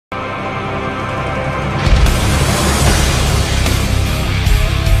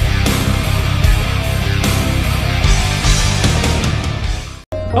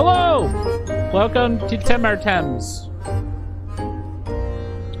Welcome to Temtems.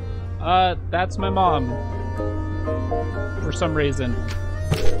 That's my mom. For some reason.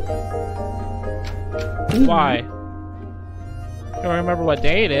 Why? Don't remember what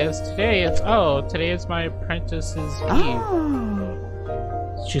day it is. Today is my apprentice's eve.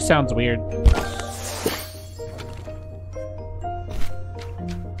 She sounds weird.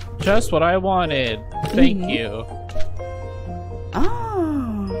 Just what I wanted. Thank you.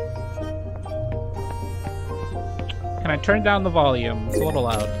 Can I turn down the volume? It's a little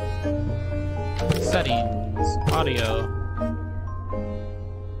loud. Settings. Audio.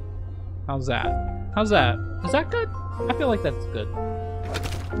 How's that? How's that? Is that good? I feel like that's good.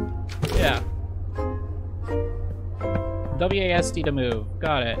 Yeah. WASD to move.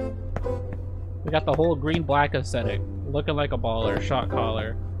 Got it. We got the whole green-black aesthetic. Looking like a baller. Shot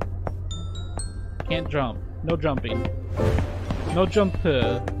caller. Can't jump. No jumping. No jump.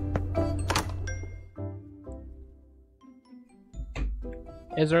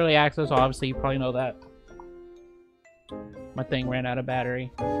 Is early access, obviously, you probably know that. My thing ran out of battery.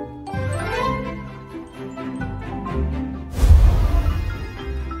 Isn't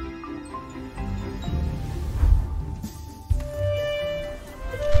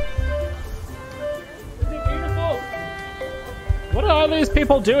it beautiful? What are all these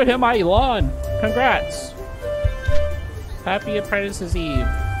people doing in my lawn? Congrats! Happy Apprentice's Eve.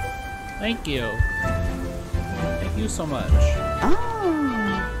 Thank you. Thank you so much.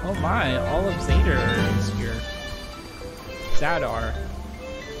 Oh my, all of Zadar is here. Zadar.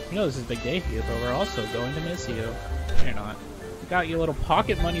 You know this is a big day for you, but we're also going to miss you. No, you're not. We got you a little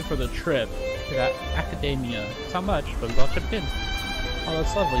pocket money for the trip to that academia. It's not much, but we all chipped in. Oh,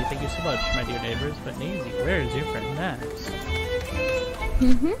 that's lovely. Thank you so much, my dear neighbors. But Nazy, where is your friend Max?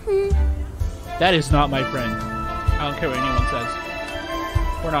 That is not my friend. I don't care what anyone says.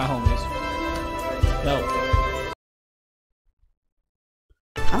 We're not homies. No.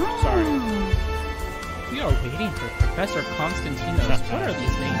 Sorry. We are waiting for Professor Constantinos. What are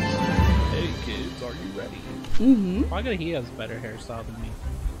these names? Hey kids, are you ready? Why could he has a better hairstyle than me?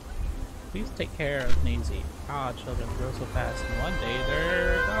 Please take care of Nazy. Children grow so fast, and one day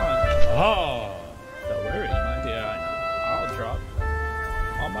they're gone. Don't worry, my dear. I know. I'll drop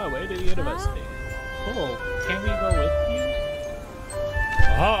on my way to the university. Cool. Can we go with you?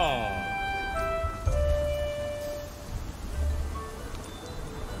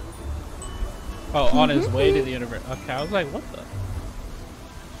 Oh, on his way to the university. Okay, I was like, what the?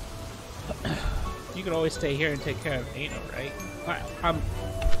 You can always stay here and take care of Ano, right?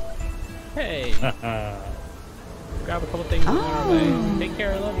 Hey. Grab a couple things on our way. Take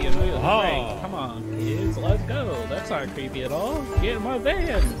care, I love you. I know you look great. Come on, kids, let's go. That's not creepy at all. Get in my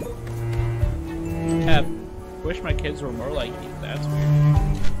van. Wish my kids were more like you. That's weird.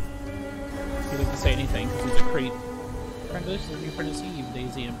 He didn't say anything because he's a creep. Congratulations on your apprentice Eve,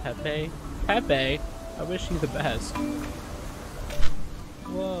 Daisy and Pepe. Pepe, I wish you the best.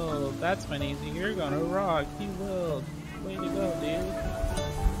 Whoa, that's my Daisy. You're gonna rock. You will. Way to go, dude.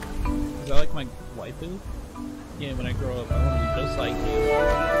 Is that like my waifu? Yeah, when I grow up, I want to be just like you.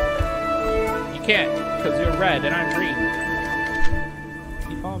 You can't, because you're red and I'm green.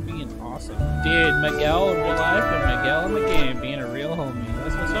 Keep on being awesome. Dude, Miguel in real life and Miguel in the game being a real homie.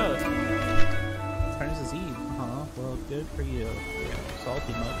 That's what's up. Apprentice's Eve, huh? Well, good for you. Yeah,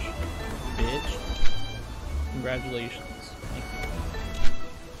 salty much. Bitch. Congratulations. Thank you.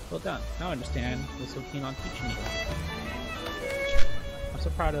 Well done. Now I understand. You're so keen on teaching me. I'm so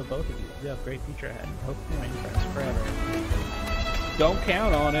proud of both of you. You have a great future ahead. I hope you remain friends forever. Don't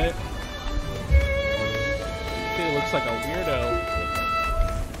count on it. He looks like a weirdo.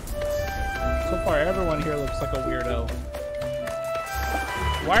 So far, everyone here looks like a weirdo.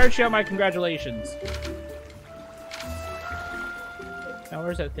 Why aren't you on my congratulations? Now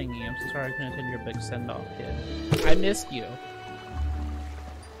where's that thingy? I'm so sorry I couldn't attend your big send-off, kid. I missed you.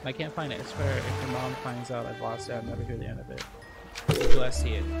 I can't find it. I swear if your mom finds out I've lost it, I'll never hear the end of it. Until I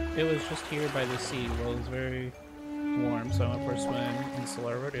see it. It was just here by the sea. Well, it was very warm, so I went for a swim in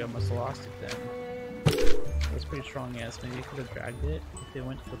Solar Rodeo. I must have lost it then. It was pretty strong, yes. Maybe you could have dragged it if it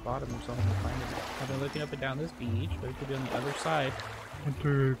went to the bottom or something to find it. I've been looking up and down this beach, but it could be on the other side.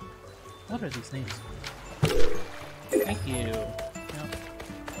 What are these names? Thank you. Yep.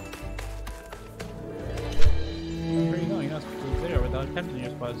 Where are you going? You're not supposed to be there without attempting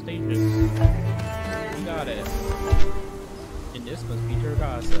your spot stages. You got it. And this must be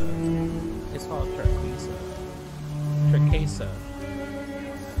Turgasa. It's called Turquesa. Turquesa.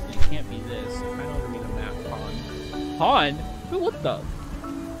 It can't be this. I don't read a map. Han? Han? What the?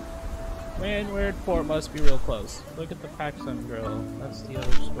 Windward Fort must be real close. Look at the Paxton Grill. That's the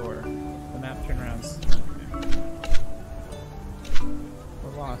other store. The map turnarounds.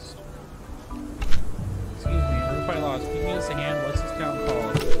 We're lost. Excuse me, we're quite lost. Can you give us a hand? What's this town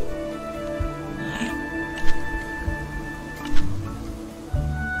called?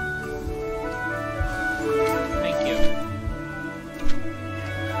 Thank you.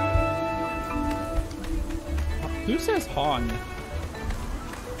 Who says Han?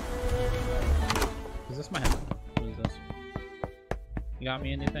 Is this my head? What is this? You got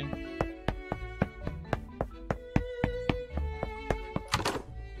me anything?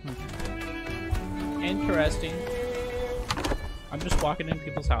 Interesting. I'm just walking in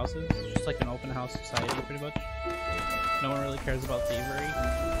people's houses. It's just like an open house society, pretty much. No one really cares about thievery.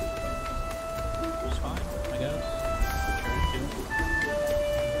 It's fine, I guess.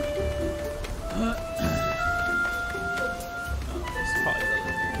 Oh, this is probably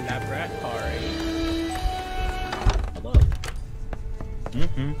the laboratory. Hello.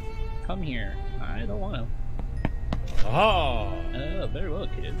 Come here. I don't want to. Ah! Very well,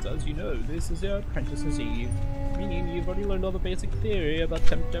 kids. As you know, this is your apprentice's eve, meaning you've already learned all the basic theory about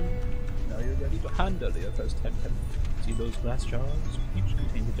Temtem. Now you're ready to handle your first Temtem. See those glass jars? Each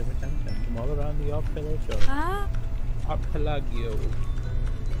contains a different Temtem from all around the archipelago. Archipelago.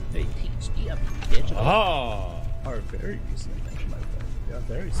 They teach the updates are very recent invention, my friend. They are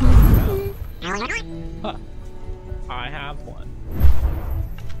very simple now. Huh. I have one.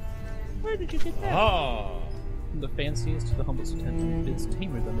 Where did you get that? From the fanciest to the humblest Temtem, it's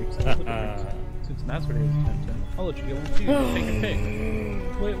tamer that makes all the difference. Since Master is Temtem, I'll let you go in too. Take a pick.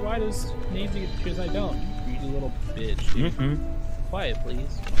 Wait, why does Names get to choose? I don't. You greedy little bitch, dude. Quiet,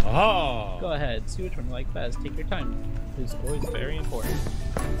 please. Go ahead, see which one you like best. Take your time. It's always very important.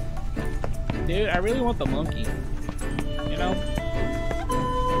 Dude, I really want the monkey. You know?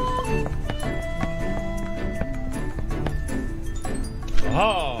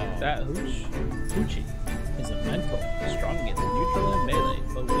 That hoochie is a mental, strong against neutral and melee,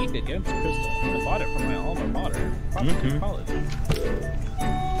 but weak against crystal. I bought it from my alma mater, probably in college.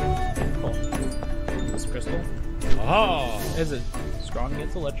 Cool. This crystal? Is it strong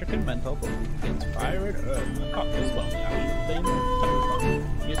against electric and mental, but weak against fire and earth? I caught this one, the actual thing.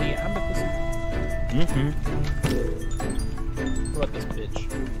 You're the amethyst. What about this bitch?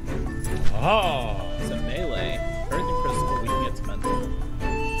 It's a melee. Earth and crystal, but weak against mental.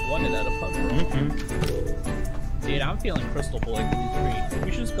 Wanted at a pub roll. Dude, I'm feeling Crystal Boy for these green.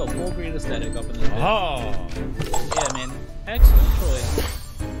 We should just go full green aesthetic up in this bit. Yeah, man. Excellent choice.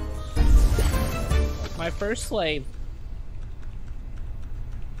 My first slave.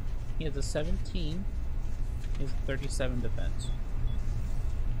 He has a 17. He has a 37 defense.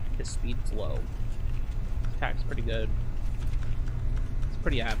 His speed's low. His attack's pretty good. It's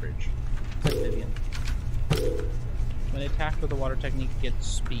pretty average. It's like Vivian. When attacked with a water technique, gets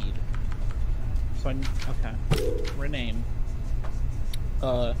speed. So okay. Rename.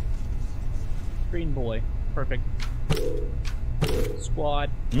 Green boy. Perfect. Squad.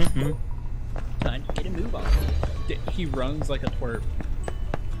 Time to get a move on. He runs like a twerp.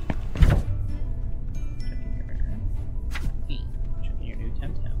 Checking your new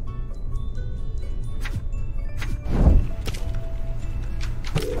Temtem.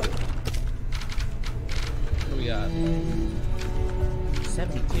 What do we got?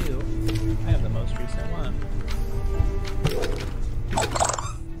 72. I have the most recent one.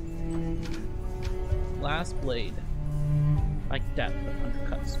 Last blade. Like depth of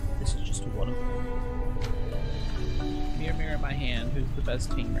undercuts. This is just one of them. Mirror, mirror in my hand. Who's the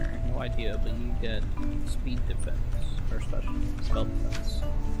best tamer? No idea, but you get speed defense. Or special spell defense.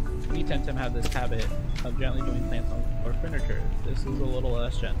 We Temtem have this habit of gently doing plants or furniture. This is a little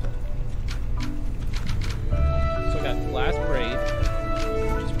less gentle. So I got glass braid.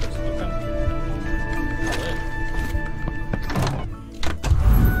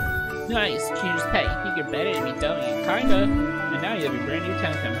 Nice, changes pet. You think you're better than me, don't you? Kinda. And now you have a brand new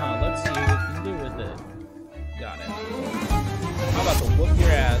Temtem, huh? Let's see what you can do with it. Got it. I'm about to whoop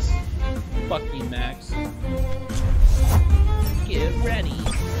your ass. Fuck you, Max. Get ready.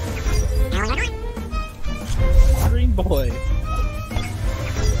 Green boy.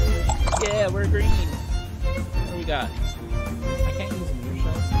 Yeah, we're green. What do we got? I can't use a new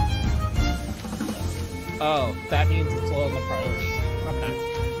shot. Oh, that means it's low on the priority. Okay.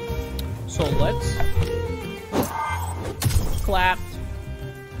 So let's clap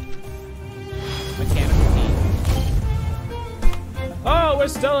mechanical team. Oh, we're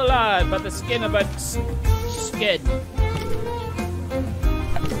still alive, but the skin of a skin.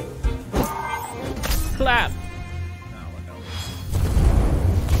 Clap. No, we're not.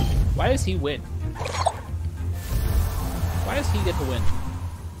 Why does he win? Why does he get to win?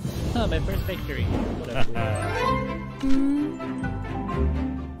 Oh, my first victory. Whatever.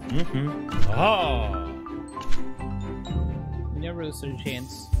 Oh. You never lose a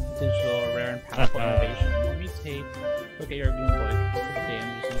chance. Digital, rare, and powerful innovation. Let me take. Look at your Game Boy.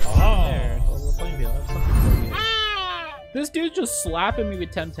 Damage. There. Over the playing field. I have something for you. This dude's just slapping me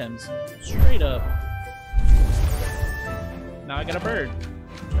with Temtems. Straight up. Now I got a bird.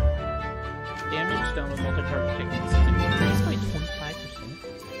 Damage done with multi-target techniques. Increased by 25%.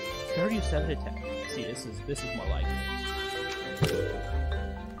 37 to 10. See, this is more like it.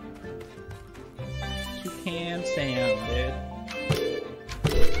 Toucan Sam, dude.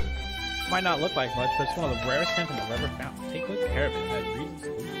 Might not look like much, but it's one of the rarest Temtem I've ever found. Take good care of it. It has reasons to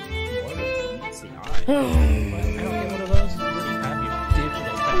lose more than meets the eye. But I don't get one of those. I'm really happy with digital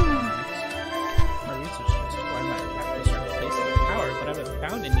techniques. My research shows why my factories are replacing the power, but I haven't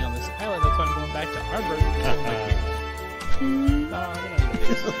found any on this island. That's why I'm going back to our version. No, I'm gonna need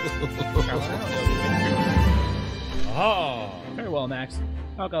a Oh. Very well, Max.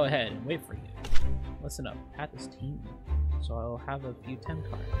 I'll go ahead and wait for you. Listen up. At this team, so I'll have a few Tem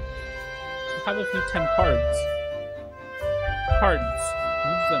cards. Use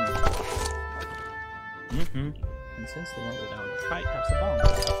them. And since they won't go down the fight, have some bombs.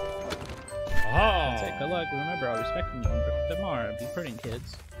 That's it. Good luck. Remember, I'll respect you tomorrow. Be prudent,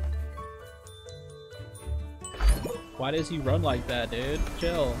 kids. Why does he run like that, dude?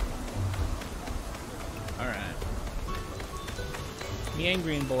 Chill. Alright. Me and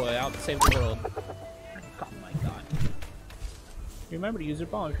Green Boy out to save the world. Oh my god. Remember to use your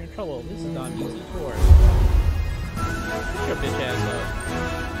bomb if you're in trouble. This is not an easy tour. Get your bitch ass up.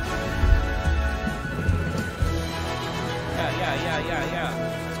 Yeah.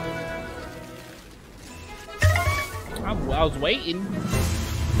 I was waiting.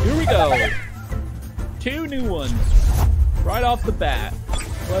 Here we go. 2 new ones. Right off the bat.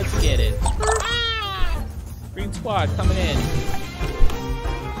 Let's get it. Green squad coming in.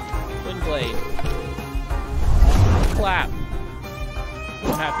 Wind blade. Clap.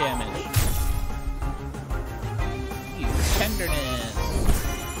 1/2 damage. Use tenderness.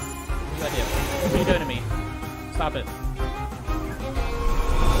 What do I do? What are you doing to me? Stop it.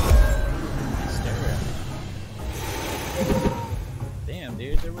 Damn,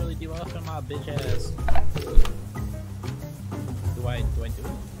 dude, they're really debuffing my bitch ass. Do I do it?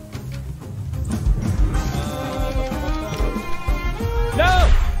 No!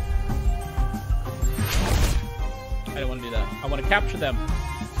 I don't want to do that. I want to capture them.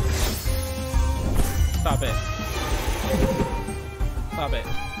 Stop it. Stop it.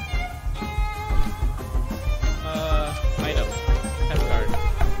 Item. Temp card.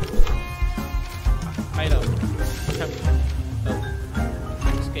 Item. Temp. Oh.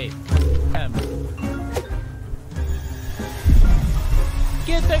 Escape. Temp.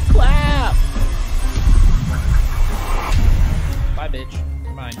 Get the clap! Bye, bitch.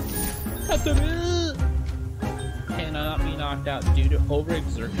 You're mine. Cannot be knocked out due to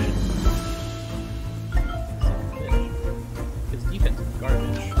overexertion. His defense is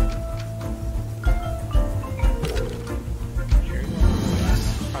garbage.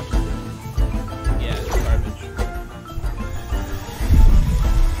 Yeah, it's garbage.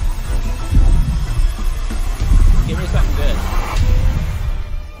 Give me something good.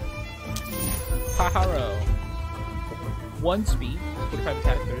 Paharo. 1 speed, 45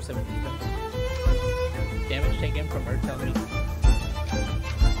 attack, 37 defense. Damage taken from Earth Telemetry.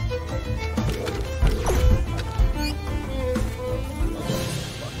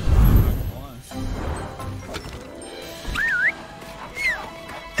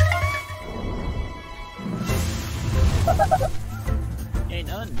 Ain't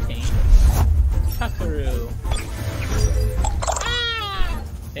untamed. Takaru.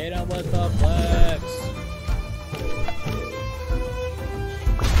 Hit him with the flex.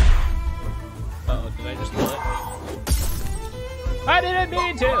 Uh-oh, did I just kill it? I didn't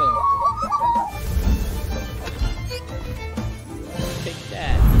mean to! Take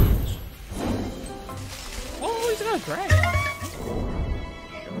that, bitch. Oh, he's got a dragon.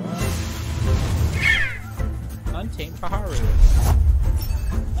 Untamed Paharu.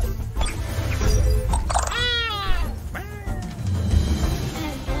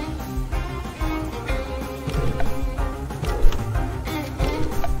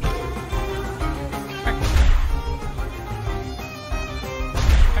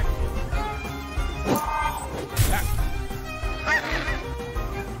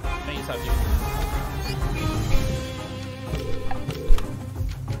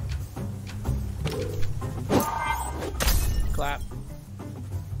 Clap.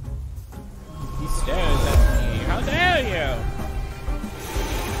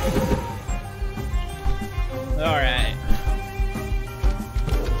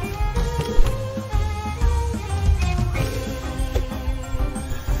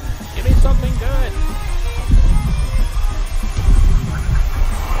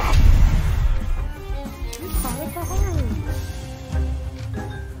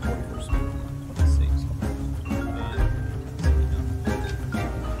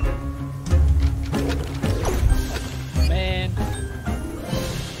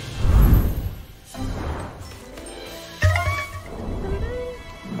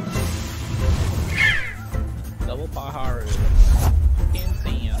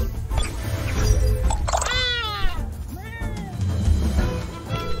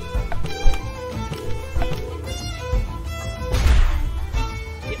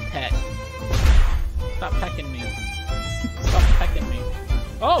 Stop pecking me. Stop pecking me.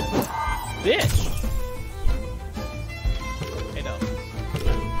 Oh! Bitch! Hey, no.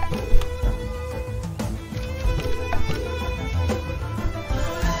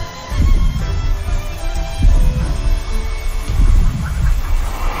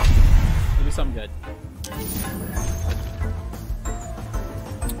 Give me something good.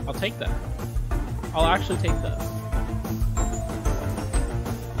 I'll take that. I'll actually take that.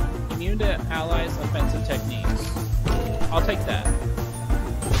 Immune to allies' offensive techniques. I'll take that.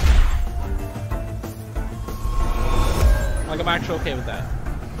 Like, I'm actually okay with that.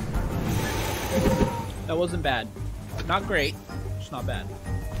 That wasn't bad. Not great, just not bad.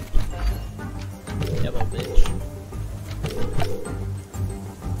 Devil bitch.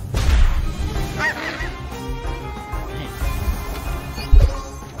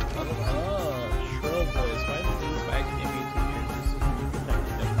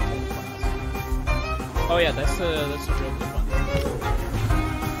 Oh yeah, that's a real good one.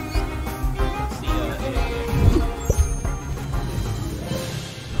 Let's see,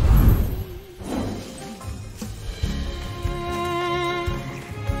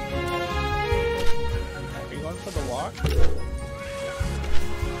 are you going for the walk? There's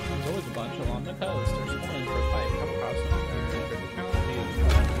always a bunch along the coast. They're swimming for a fight. Come across them.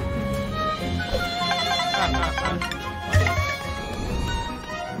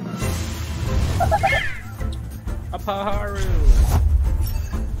 Apaharu!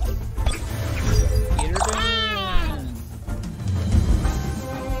 Get her done!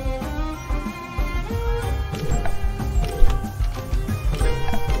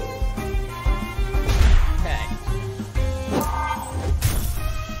 Okay.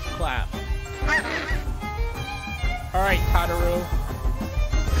 Clap. Alright, Tataru.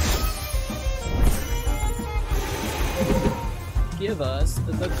 Give us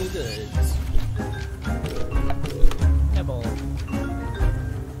the goods. Nibble.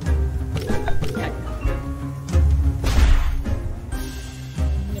 Okay.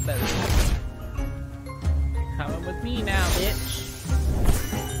 Nibble. Coming with me now, bitch.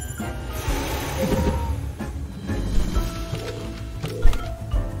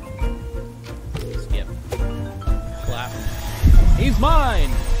 Skip. Clap. He's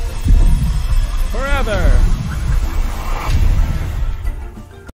mine! Forever!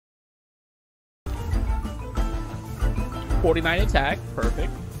 49 attack,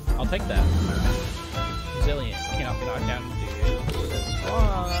 perfect. I'll take that. Resilient, cannot be knocked down.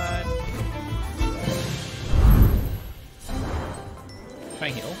 What? Can I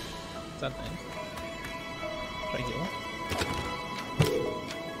heal? Is that thing? Can I heal?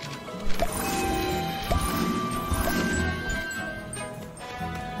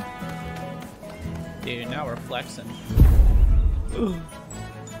 Dude, now we're flexing.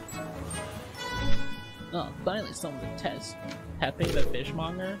 Oh, finally someone to test. Pepe the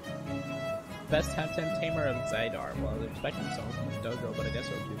Fishmonger? Best Temtem tamer of Zydar. Well, they're expecting someone from the dojo, but I guess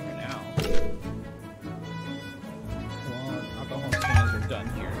we'll do for now. Well, I'll go home as soon as we're done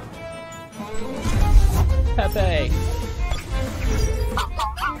here. Pepe!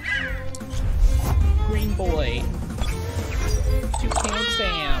 Green Boy! Toucan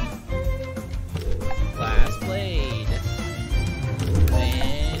Sam! Glass Blade!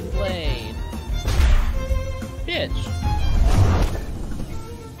 Wind Blade! Bitch!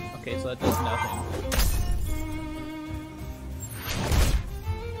 Okay, so that does nothing.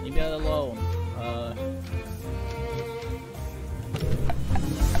 Leave that alone.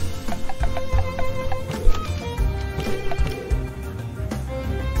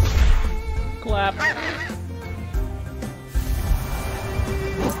 Clap.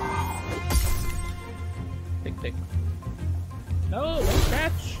 Tick tick. No, no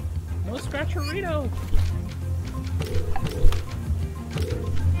scratch! No scratcherito!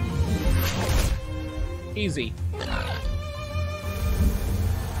 Easy.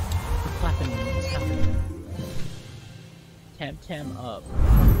 Clapping, what's happening? Temtem up.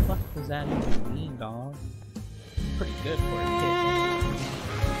 What does that even mean, dog? Pretty good for a kid.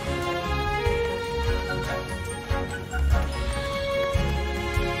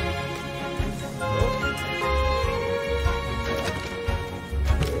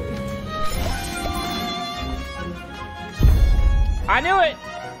 I knew it!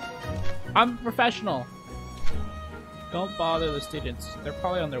 I'm a professional. Don't bother the students. They're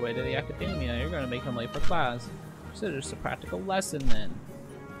probably on their way to the academia. You're gonna make them late for class. So there's a practical lesson then.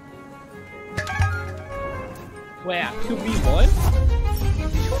 Wait, 2v1?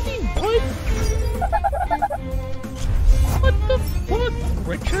 2v1? What the fuck,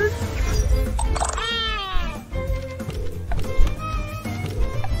 Richard?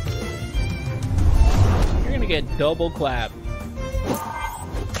 get double clap.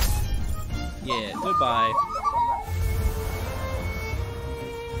 Yeah, goodbye.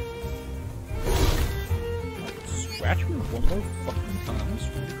 Scratch me one more fucking time. I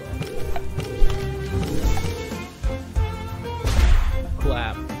swear to God.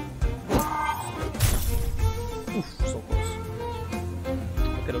 Clap. Oof, so close.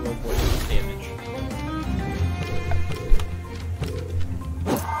 I could have avoided this damage.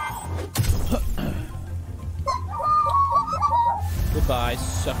 Goodbye,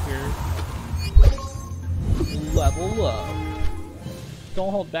 sucker. Level up.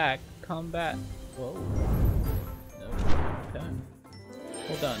 Don't hold back. Combat. Whoa. No. Okay.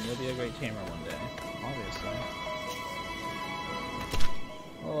 Well done. You'll be a great tamer one day. Obviously.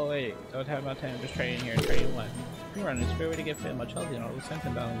 Oh wait. Don't have about time. I'm just training here. Training what? Rerun is a great way to get fit much healthier and all the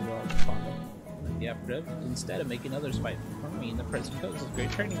Temtem down in the world. The operative, instead of making others fight for me in the present coast, is a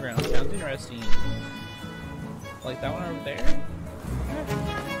great training ground. Sounds interesting. Like that one over there?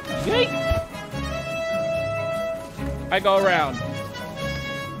 Yay! I go around.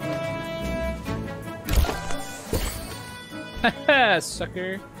 Haha,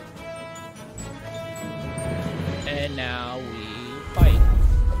 sucker. And now we fight.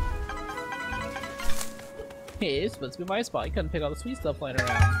 Hey, it's supposed to be my spot. You couldn't pick all the sweet stuff lying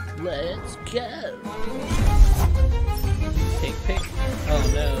around. Let's go. Pick. Oh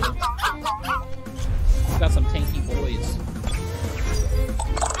no. Got some tanky boys.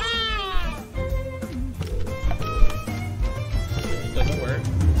 Doesn't work.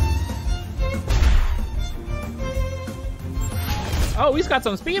 Oh, he's got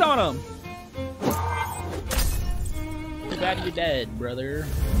some speed on him. Too bad you're dead, brother.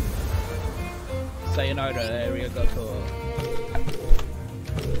 Sayonara, arigato.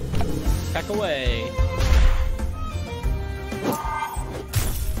 Pack away.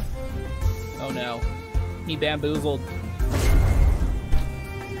 Oh no. He bamboozled.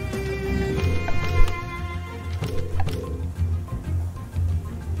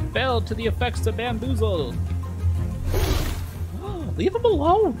 Fell to the effects of bamboozle. Leave him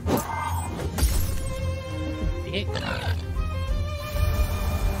alone. Dick. Is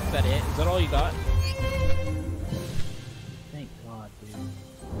that it? Is that all you got? Thank God, dude.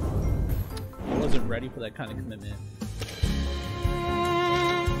 I wasn't ready for that kind of commitment.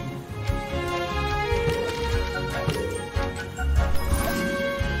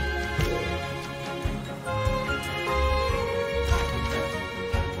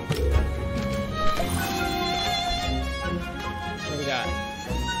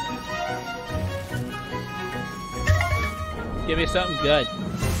 Give me something good.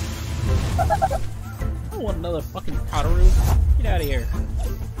 I don't want another fucking Potaroo. Get out of here.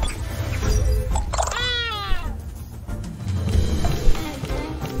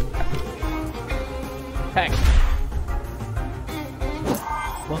 Peck.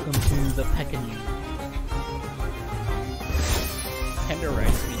 Welcome to the Peckanee.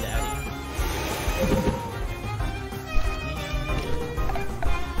 Tenderize me, daddy.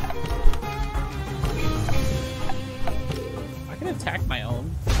 Attack my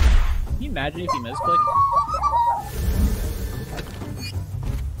own. Can you imagine if you misclick?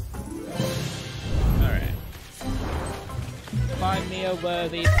 Alright. Find me a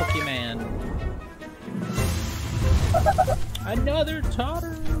worthy Pokemon. Another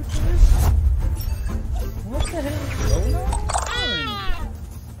Totter! What the hell is going on?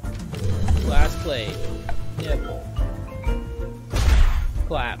 Last play. Nipple.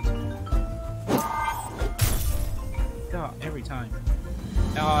 Clapped. God, every time.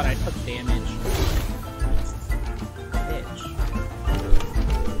 Oh, and I took damage. Bitch.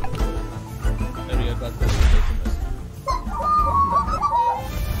 There we go, let's go.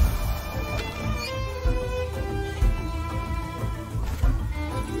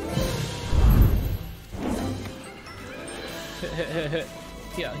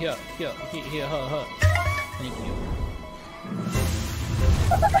 Here, Thank you.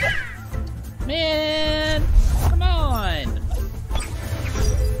 Man! Come on!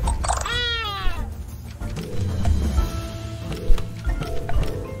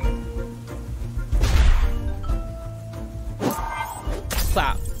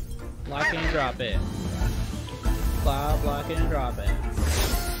 Clap. Block and drop it. Clap, block and drop it.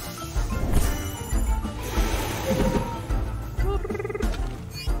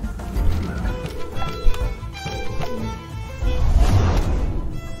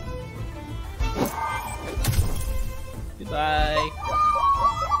 Goodbye.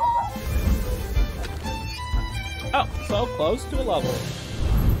 Oh, so close to a level.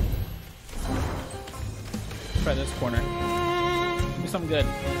 Try this corner. Give me something good.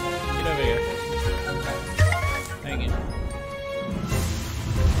 Get over here. Dang it.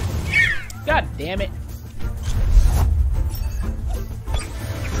 God damn it.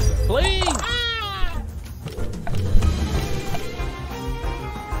 Please!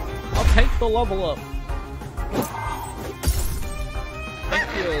 I'll take the level up. Thank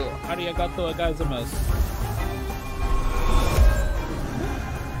you. Arigato gozaimasu.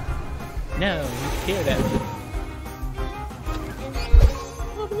 No, you scared at me.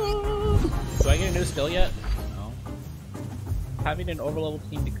 Do I get a new skill yet? No. Having an overleveled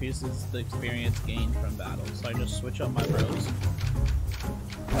team decreases the experience gained from battle, so I just switch up my bros.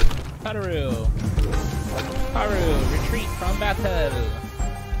 Haru! Haru, retreat from battle!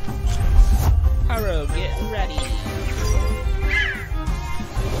 Haru, get ready!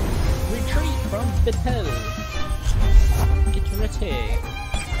 Retreat from battle! Get ready!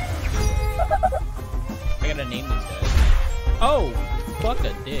 I gotta name these guys. Oh! Fuck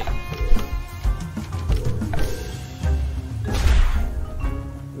a dick.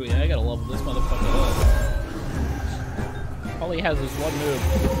 Ooh, yeah, I gotta level this motherfucker up. All he has is one move.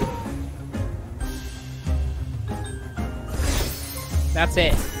 That's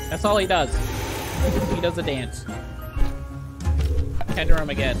it. That's all he does. He does a dance. Tender him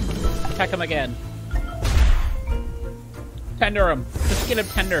again. Attack him again. Tender him. Just get him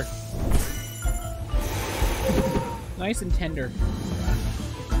tender. Nice and tender.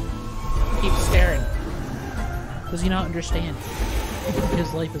 Keep staring. Does he not understand?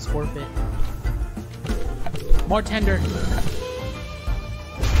 His life is forfeit. More tender.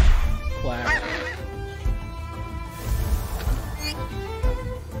 Black.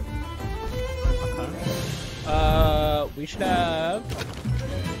 We should have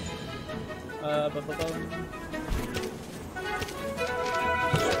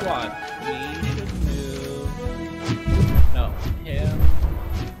squad. We should move. No, him.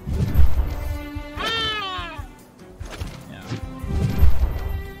 Yeah,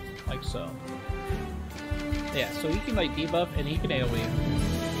 like so. Yeah, so he can like debuff and he can AoE.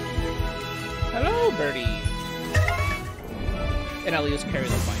 Hello, birdie. And at least carry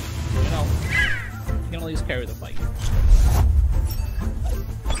the fight. You know. You can at least carry the fight.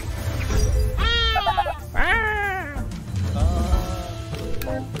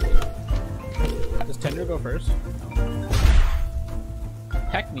 Does Tender go first? No.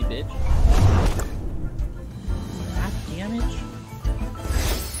 Attack me, bitch. Half damage?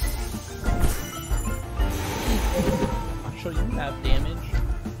 I'll show you half damage.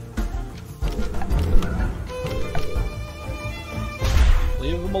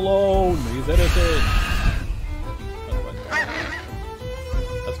 Leave him alone. He's innocent.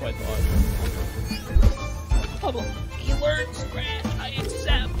 That's what I thought. He learned Scratch. I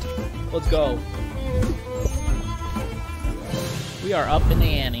accept. Let's go. We are up in the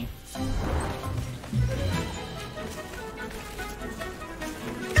ante.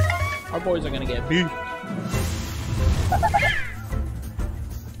 Our boys are gonna get beat.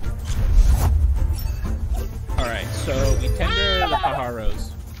 Alright, so we tender the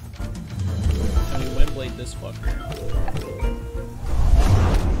Paharos. And we windblade this fucker.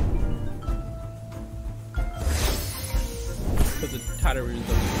 Because the Tataru's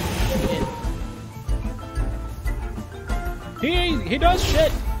He does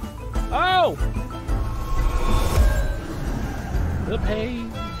shit! Oh! The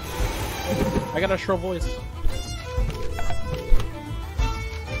pain. I got a shrill voice.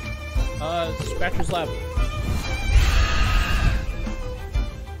 Scratcher's left.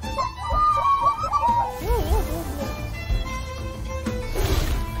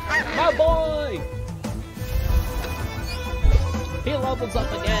 My boy! He levels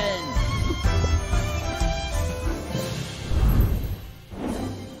up again!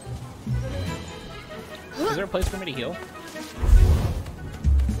 Is there a place for me to heal?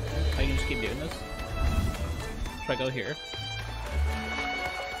 I can just keep doing this? Should I go here?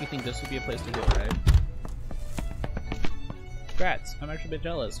 You think this would be a place to heal, right? Congrats, I'm actually a bit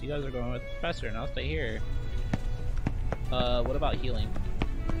jealous. You guys are going with the professor and I'll stay here. What about healing?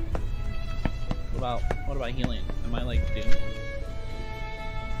 What about healing? Am I like doomed?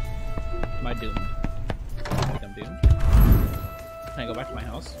 Am I doomed? I think I'm doomed. Can I go back to my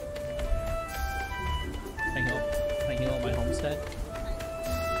house? Can I heal at my homestead?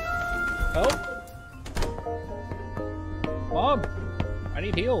 Oh! Mom! I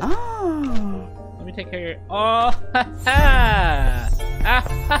need heal. Oh. Let me take care of your... Oh! Ha ha! Ah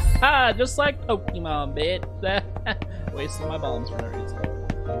ha ha! Just like Pokemon, bitch! Wasting my bombs for no reason.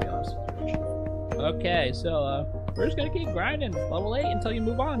 Okay, so, we're just gonna keep grinding. Level 8 until you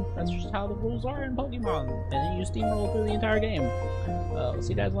move on. That's just how the rules are in Pokemon. And then you steamroll through the entire game. We'll see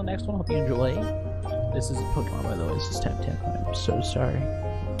you guys in the next one. Hope you enjoy. This is a Pokemon, by the way. This is Temtem. I'm so sorry.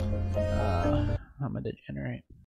 I'm a degenerate.